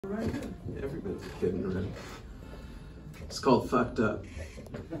Right. Everybody's a kid in red. It's called Fucked Up.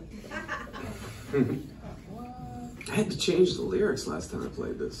 I had to change the lyrics last time I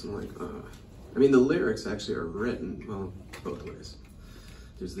played this. I'm like, I mean, the lyrics actually are written, well, both ways.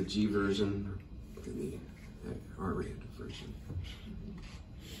 There's the G version and the R-rated version.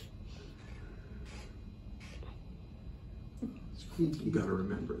 You gotta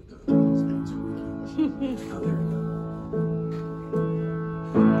remember it though. Oh, there we go.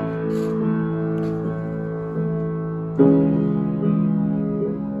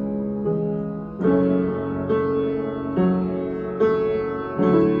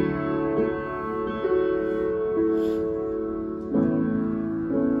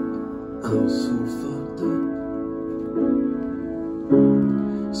 I'm so fucked up,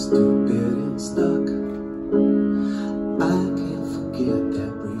 stupid and stuck. I can't forget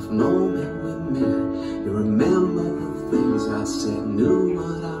that brief moment we met. You remember the things I said, knew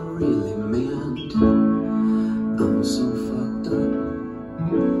what I really meant. I'm so fucked up,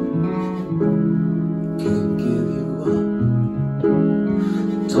 can't give you up.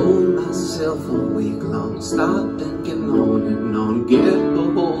 Told myself a week long, stop thinking on and on. Get a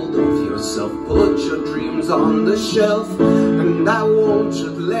hold of yourself, put your dreams on the shelf, and I won't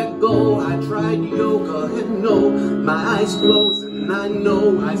just let go. I tried yoga and no, my eyes closed and I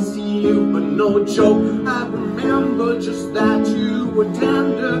know I see you, but no joke. I remember just that you were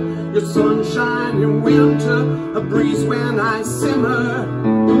tender, your sunshine in winter, a breeze when I simmer,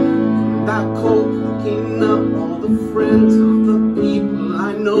 that cold looking up all the friends of the people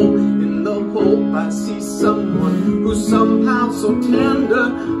I know. In the hope I see someone who's somehow so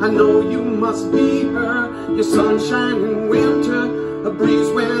tender. I know you must be her, your sunshine in winter, a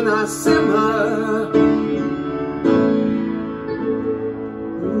breeze when I simmer.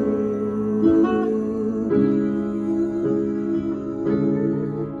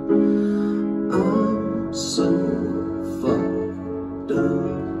 I'm so fucked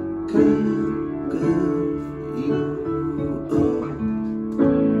up, can't give you up.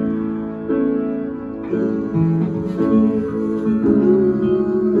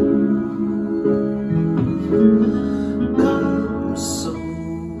 I'm so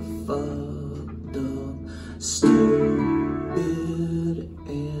fucked up, stupid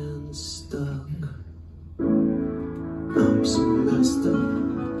and stuck. I'm so messed up.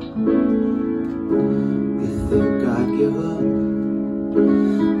 You think I'd give up,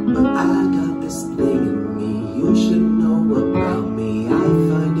 but I got this thing in me. You should know about me. I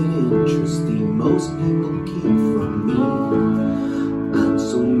find it interesting, most people keep from me. I'm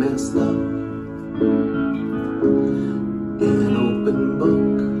so messed up, an open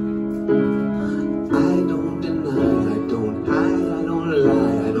book. I don't deny, I don't hide, I don't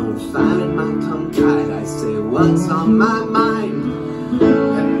lie, I don't find my tongue tied. I say what's on my mind,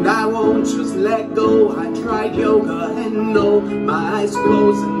 and I won't just let go. I tried yoga and no, my eyes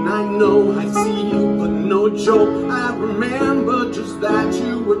closed and I know I see you, but no joke. I remember just that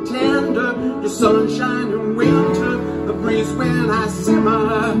you were tender, your sunshine in winter, a breeze when I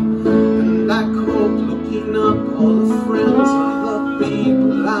simmer, and I cope looking up all the friends of the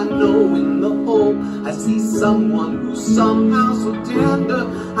people I know. In the hope I see someone who's somehow so tender.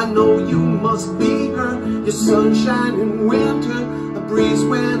 I know you must be her, your sunshine in winter, a breeze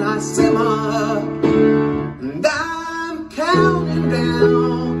when I simmer, and I'm counting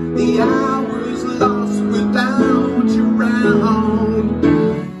down the hours lost without you around.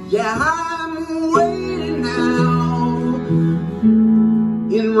 Yeah, I'm waiting now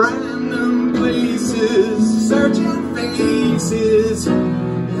in random places, searching faces,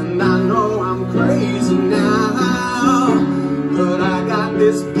 and I know I'm crazy now, but I got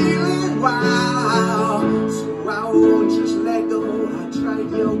this feeling wild, so I won't just let go. I tried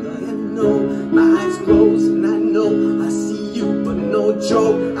yoga and no, my eyes closed and I know I see you, but no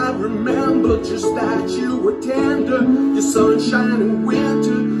joke. I remember just that you were tender, your sunshine in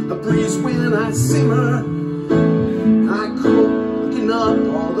winter, a breeze when I simmer. I cope looking up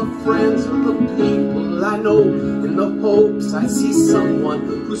all the friends of the people I know. In the hopes I see someone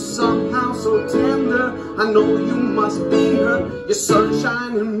who's somehow so tender. I know you must be her, your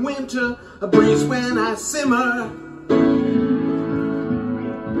sunshine in winter, a breeze when I simmer.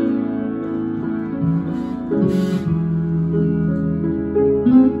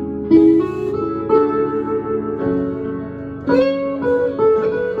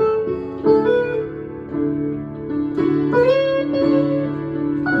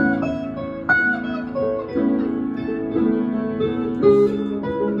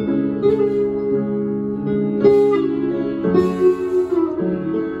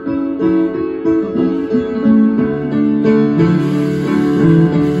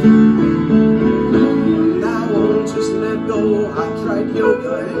 Thank you.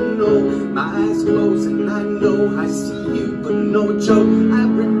 know I see you, but no joke. I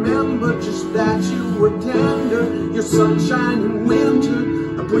remember just that you were tender, your sunshine in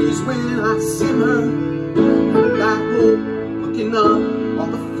winter, a breeze when I simmer. And I hope, looking up, all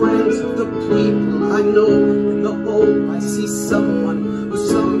the friends of the people I know, in the hope I see someone who's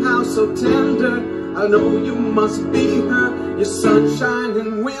somehow so tender. I know you must be her, your sunshine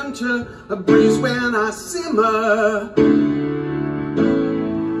in winter, a breeze when I simmer.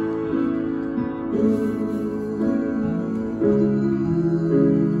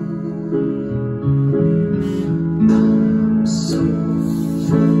 I'm so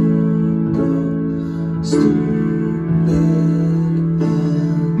full of stupid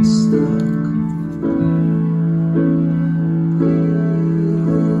and stuck.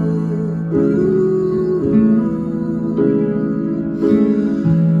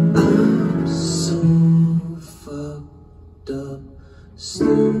 I'm so fucked up,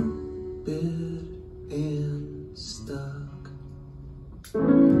 stupid and stuck.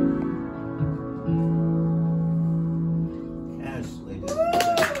 Yes, ladies.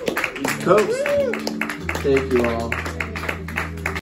 Folks, thank you all.